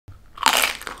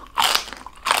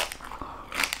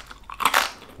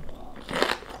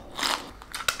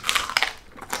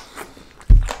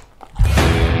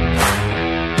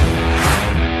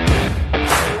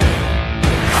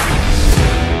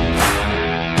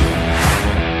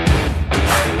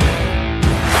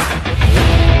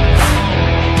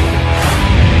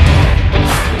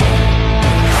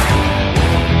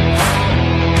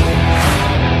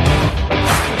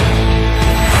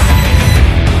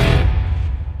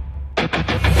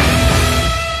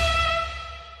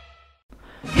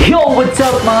Yo! What's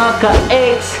up mga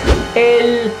ka-XL?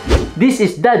 This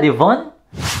is Daddy Von.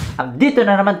 Dito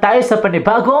na naman tayo sa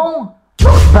panibagong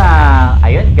mukbang.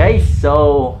 Ayun guys,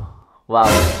 so wow,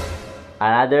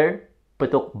 another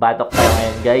putok-batok tayo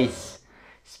ngayon guys.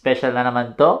 Special na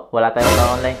naman to. Wala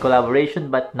tayong online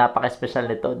collaboration but napaka-special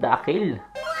nito dahil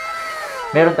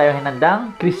meron tayong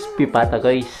hinandang crispy pata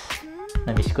guys.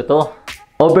 Na-miss ko to.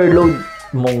 Overload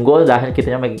Monggo dahil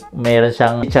kita nyo meron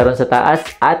siyang chicharon sa taas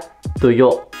at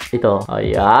tuyo. Ito.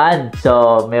 Ayan.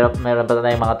 So, meron pa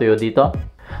tayong mga tuyo dito.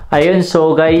 Ayun.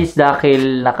 So, guys,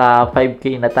 dahil naka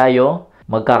 5K na tayo,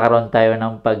 magkakaroon tayo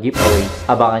ng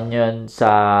pag-giveaways. Abangan nyo yun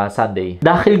sa Sunday.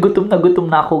 Dahil gutom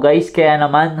na ako, guys. Kaya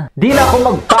naman, di na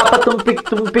ako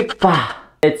magpapatumpik-tumpik pa.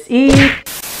 Let's eat!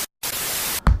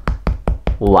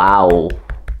 Wow!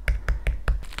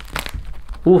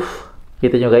 Oof!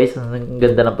 Kita nyo guys, ang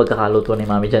ganda ng pagkakaluto ni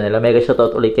Mami Janela. Mega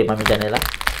shoutout ulit kay Mami Janela.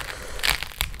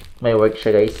 May work siya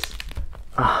guys.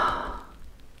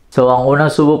 So, ang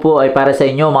unang subo po ay para sa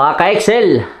inyo mga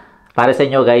ka-XL. Para sa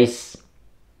inyo guys.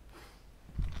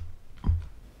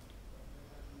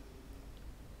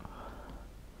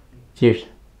 Cheers.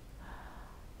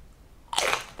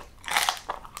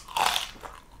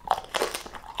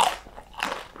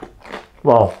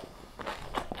 Wow.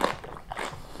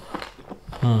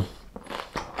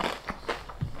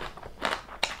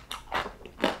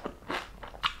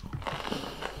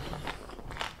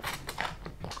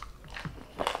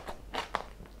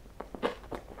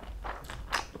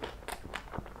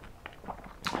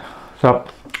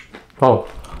 Sarap. Wow.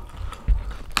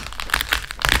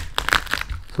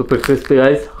 Super crispy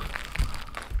guys.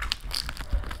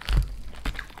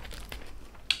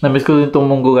 Na-miss ko din itong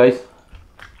munggo guys.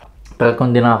 Tagal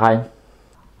kong hindi nakakain.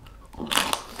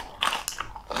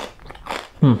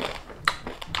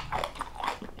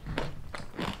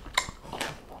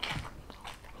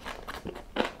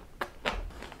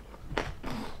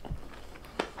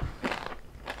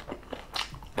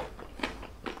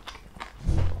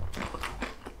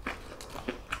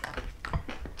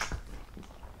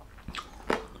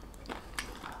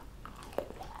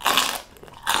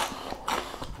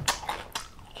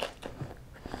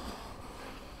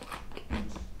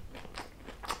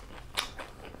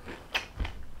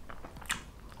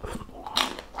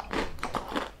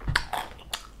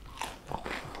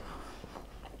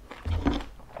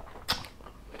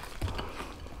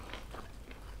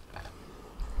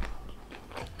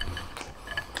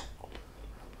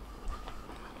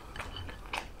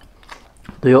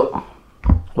 Tuyo.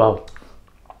 Wow.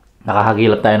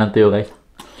 Nakahagilap tayo ng tuyo, guys.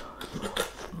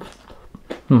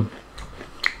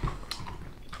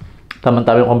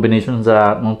 Tama-tama yung combination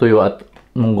ng tuyo at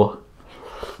munggo.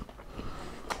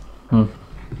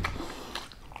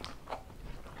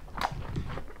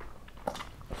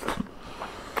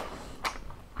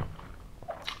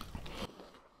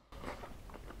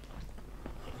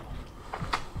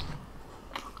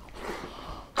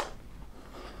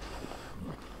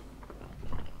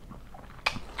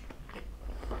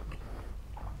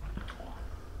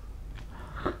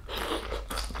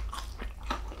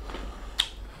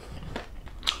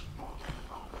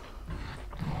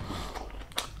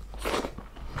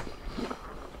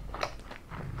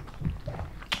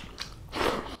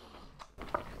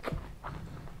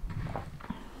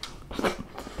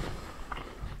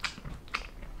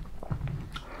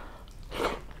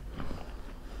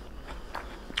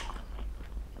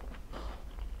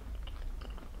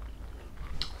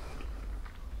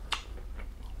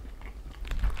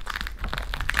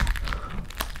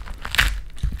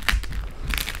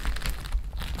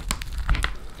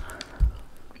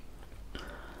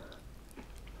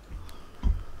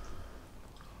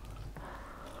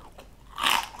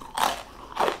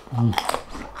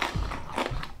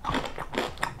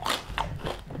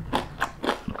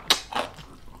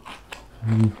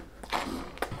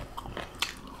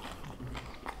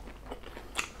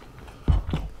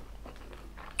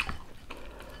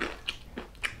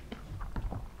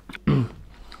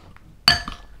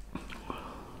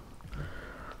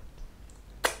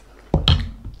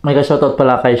 Mega shoutout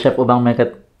pala kay Chef Ubang.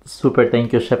 Mega super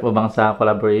thank you Chef Ubang sa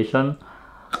collaboration.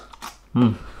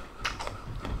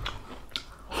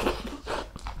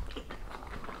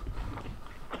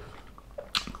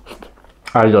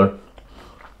 Idol.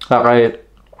 Kaya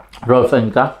Rolf and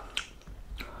ka.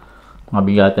 Mga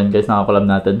bigatan guys, nakakolab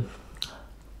natin.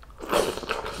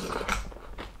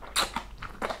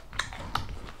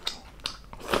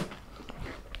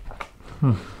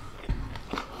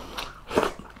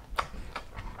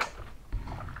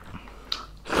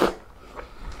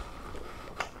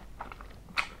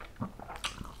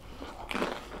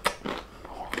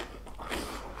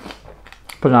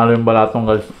 Panalo yung balatong,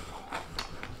 guys.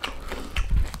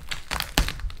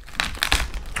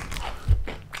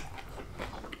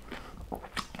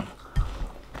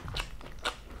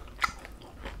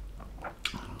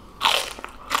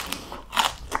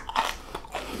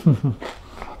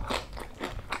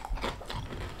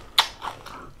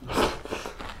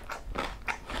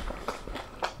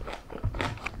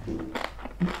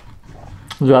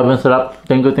 Grabe ang sarap.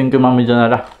 Thank you, Mami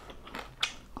Janara.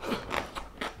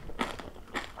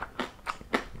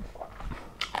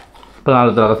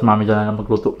 Panalo talaga sa Mami Janara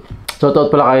magluto.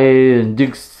 Shoutout pala kay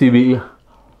Jigs CBE.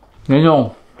 Ngayon yung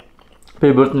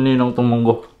favorite ni Ninong tong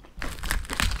Monggo.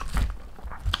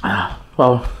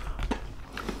 Wow.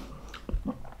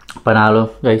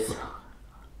 Panalo, guys.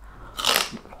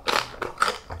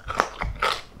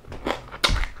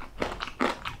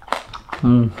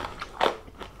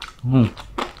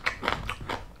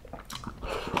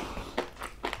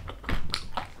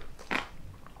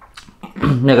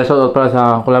 Mega shoutout para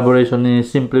sa collaboration ni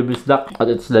Simple Bisdak at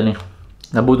It's Danny.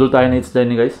 Nabudol tayo ni It's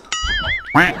Danny, guys.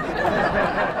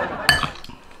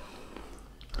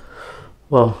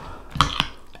 Wow.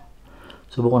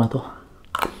 Subukan na to.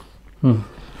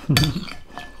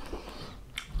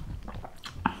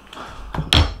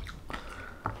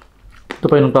 Ito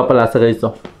pa yung nagpapalasa, guys,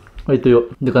 to. Ay,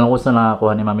 tuyo. Hindi ka na kung saan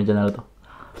nakakuha ni Mami Janela to.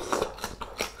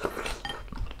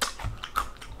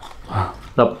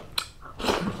 Stop.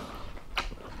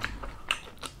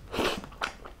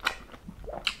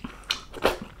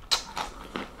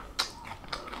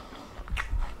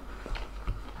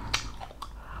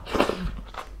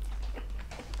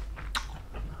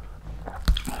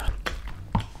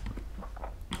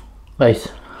 Guys.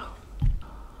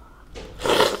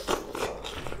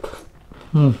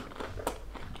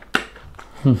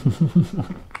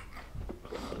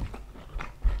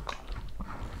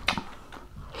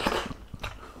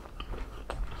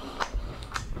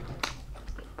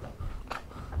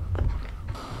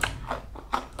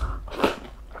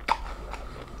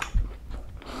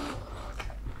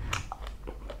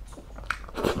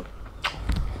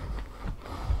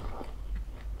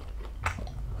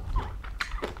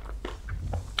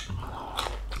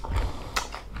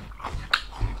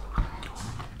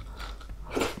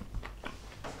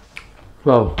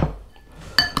 Wow.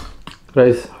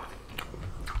 Guys.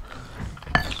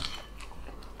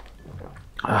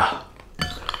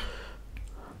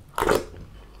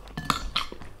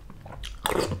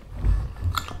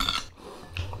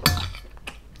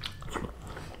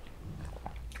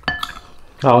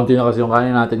 Kaunti na kasi yung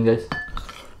kanin natin, guys.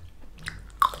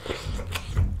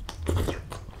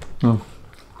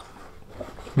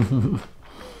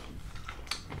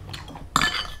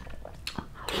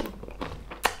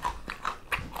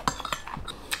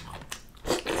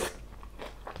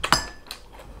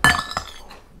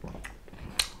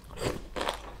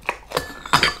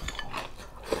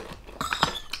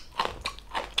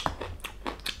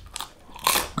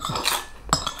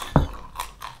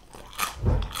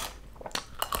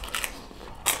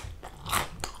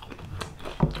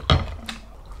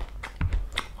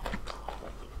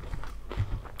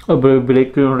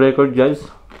 Break ko yung record, guys.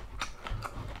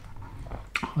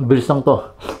 Bilis lang to.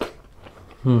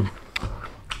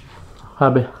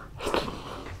 Sabi.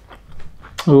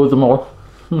 Gutom ako.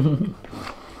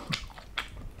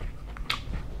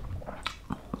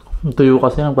 Tuyo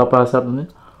kasi nagpapasarap din.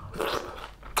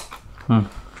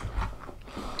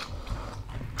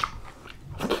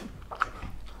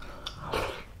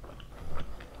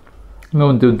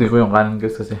 Unti-unti ko yung kanin,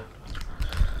 guys, kasi.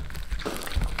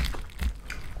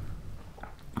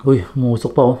 Uy,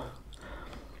 umusok pa, oh.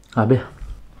 Sabi.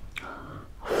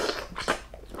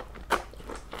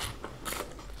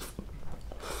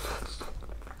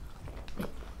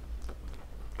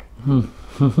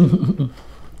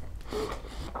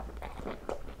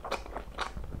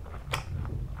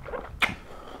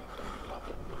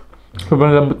 Sobrang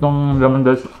lambot ng laman,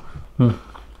 guys.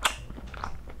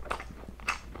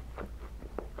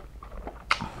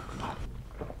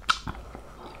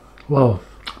 Wow.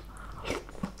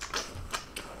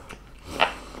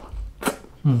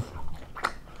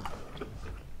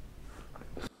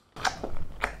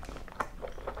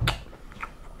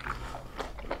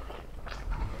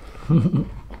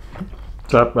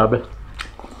 Sarap, grabe.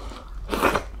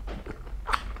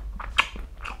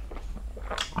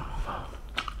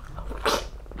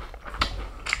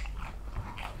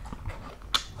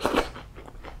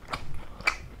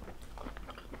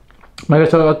 May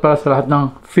shoutout para sa lahat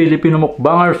ng Filipino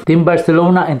mukbangers, Team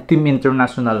Barcelona and Team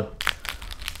International.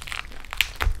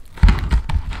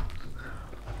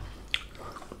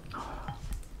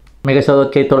 May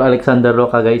shoutout kay Tol Alexander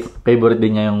Roca, guys. Favorite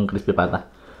din niya yung crispy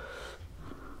pata.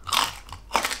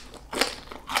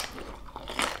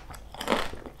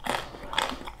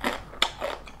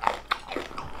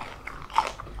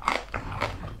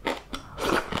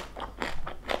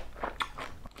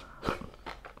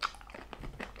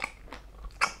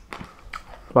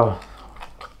 Wow.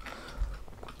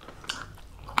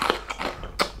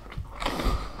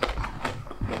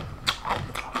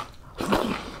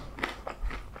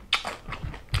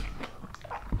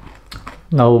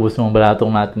 Naubos yung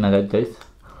balatong natin agad, guys.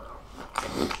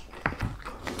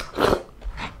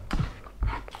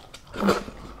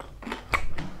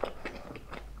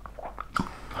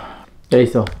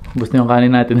 Guys, oh, ubos na yung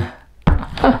kanin natin.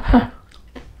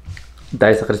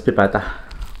 Tayo sa crispy pata.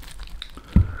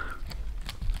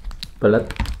 Balat.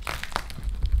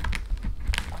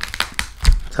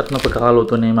 Sarap na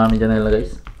pagkakaluto ni mami dyan nila,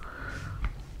 guys.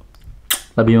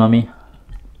 Love you, mami.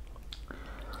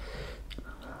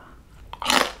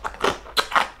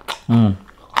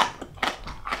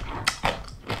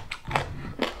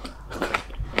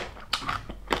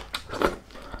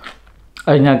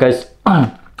 Ayun nga, guys.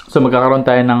 So magkakaroon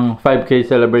tayo ng 5K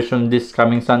celebration this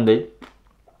coming Sunday.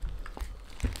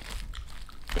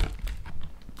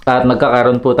 At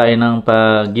magkakaroon po tayo ng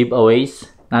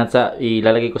pag-giveaways.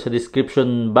 Ilalagay ko sa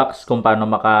description box kung paano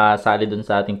makasali dun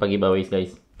sa ating pag-giveaways,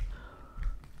 guys.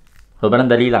 Sobrang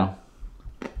dali lang.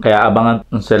 Kaya abangan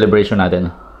ang celebration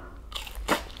natin.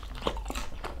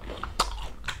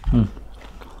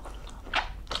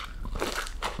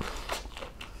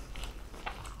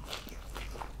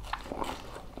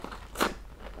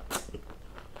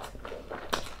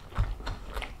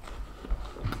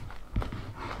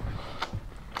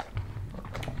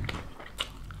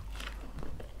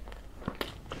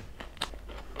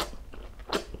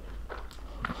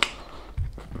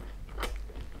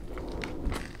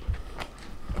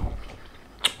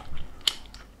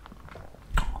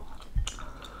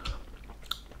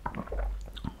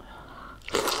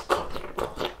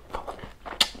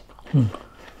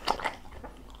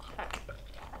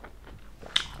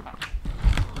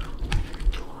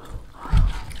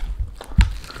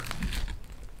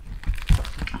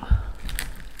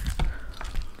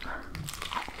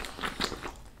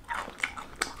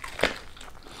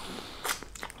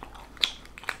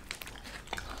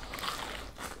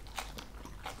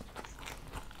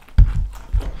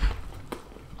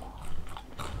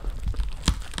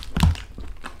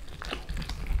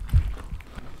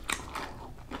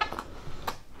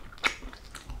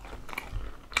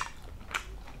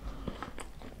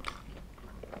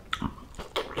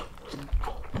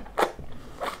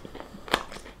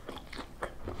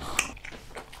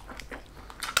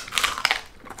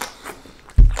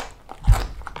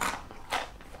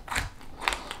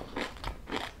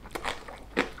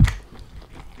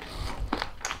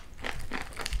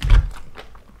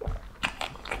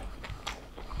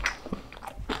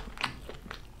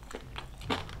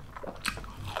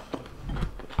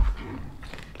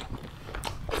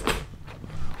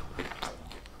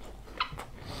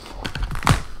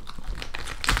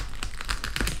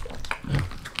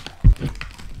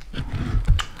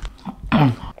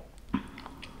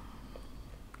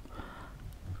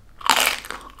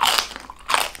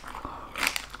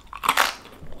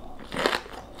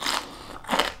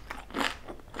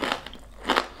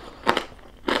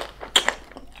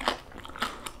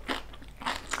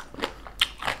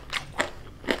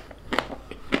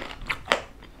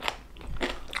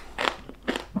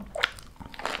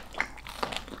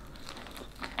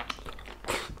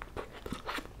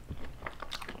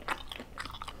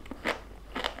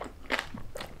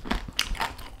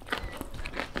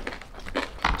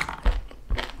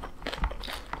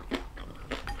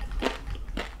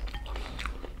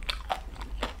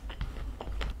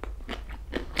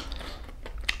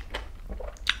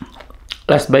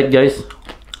 Last bite, guys.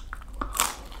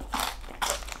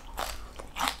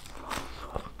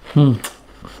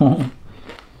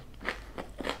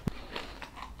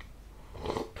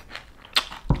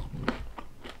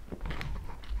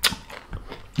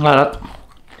 Ngalat.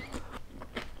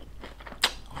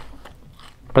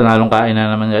 Panalong kain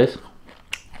na naman, guys.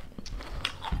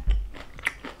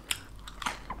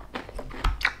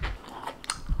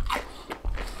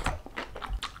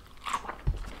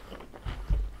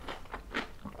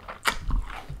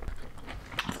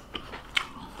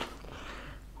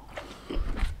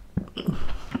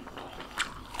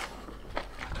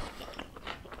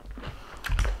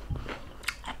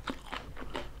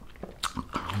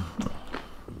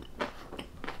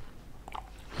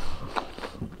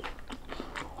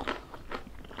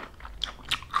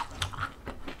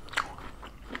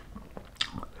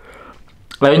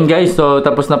 Ayun, guys, so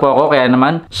tapos na po ako, kaya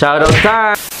naman shoutout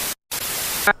time!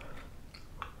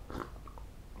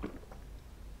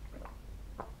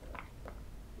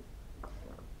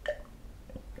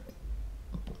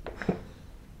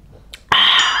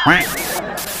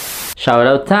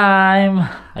 Shoutout time!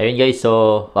 Ayun, guys,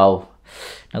 so wow,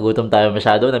 Nagutom tayo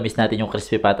masyado. Na-miss natin yung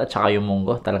crispy pat at saka yung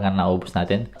munggo. Talagang naubos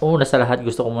natin. Una sa lahat,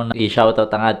 gusto ko muna i-shoutout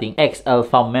ang ating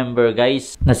ex-alpha member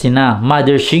guys na sina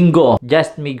Mother Shingo,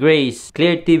 Just Me Grace,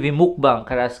 Clear TV Mukbang,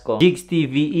 Carrasco, Jigs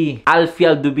TVE, Alfie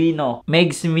Aldubino,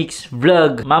 Megs Mix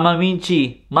Vlog, Mama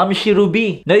Minchi, Ma'am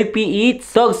Shirubi, Noy P.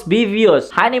 Eats, Dogs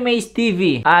Bivios, Honey Maze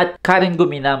TV, at Karen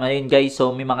Guminam. Ayun guys,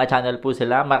 so may mga channel po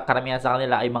sila. Karamihan sa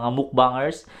kanila ay mga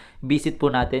mukbangers. Visit po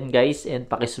natin guys and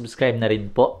pakisubscribe na rin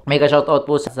po. Mega shoutout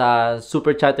po sa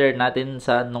super chatter natin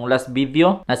sa nung last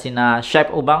video na sina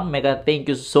Chef Ubang. Mega thank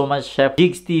you so much Chef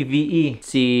Jigs TVE,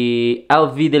 si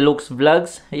LV Deluxe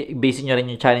Vlogs. Basic nyo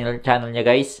rin yung channel niya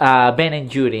guys. Ben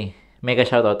and Jury. Mega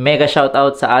shoutout. Mega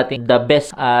shoutout sa ating the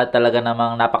best talaga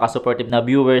namang napaka-supportive na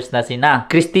viewers na sina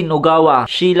Christine Ugawa,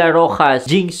 Sheila Rojas,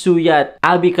 Jing Suyat,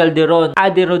 Abby Calderon,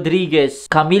 Ade Rodriguez,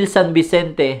 Camille San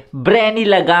Vicente, Brenny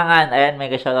Lagangan, ayan,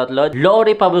 mega shoutout Lord,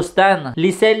 Lori Pabustan,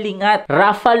 Lisel Lingat,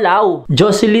 Rafa Lau,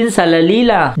 Jocelyn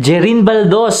Salalila, Jerin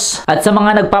Baldos, at sa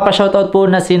mga nagpapa-shoutout po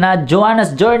na sina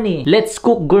Joanna's Journey, Let's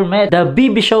Cook Gourmet, The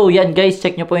Bibi Show, yan guys,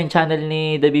 check nyo po yung channel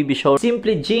ni The Bibi Show,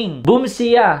 Simply Jing, Boom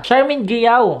Sia, Charmin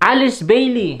Giyaw, Alice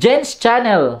Bailey, Jen's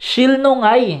Channel,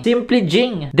 Shilnungay, Simply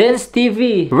Jing, Dance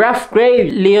TV, Raf Grave,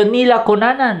 Leonila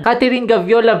Conanan, Catherine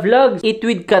Gaviola Vlogs, Eat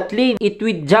with Kathleen, Eat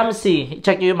with Jamsi,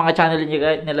 check yung mga channel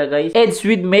nila guys, Eds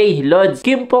with May, Lods,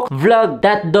 Kimpok Vlog,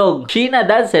 That Dog, Sheena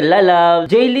Dance,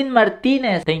 Lalav, Jaylin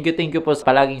Martinez, thank you po sa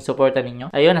palaging suporta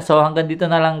ninyo. Ayun, so hanggang dito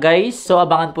na lang guys, so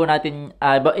abangan po natin,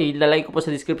 ilalagay ko po sa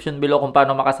description below kung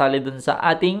paano makasali dun sa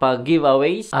ating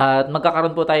pag-giveaways, at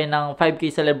magkakaroon po tayo ng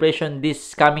 5K celebration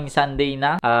this coming Sunday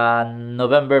na,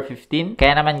 November 15.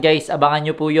 Kaya naman guys, abangan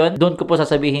nyo po yun. Doon ko po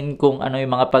sasabihin kung ano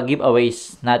yung mga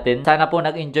pag-giveaways natin. Sana po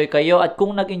nag-enjoy kayo. At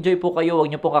kung nag-enjoy po kayo,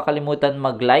 huwag nyo po kakalimutan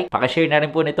mag-like. Pakishare na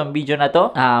rin po nitong video na to.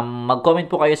 Mag-comment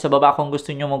po kayo sa baba kung gusto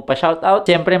nyo magpa-shoutout.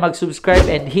 Siyempre, mag-subscribe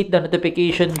and hit the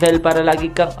notification bell para lagi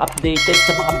kang updated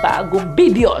sa mga bagong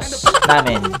videos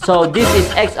namin. So, this is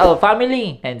XL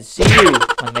Family and see you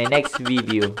on my next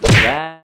video. Bye!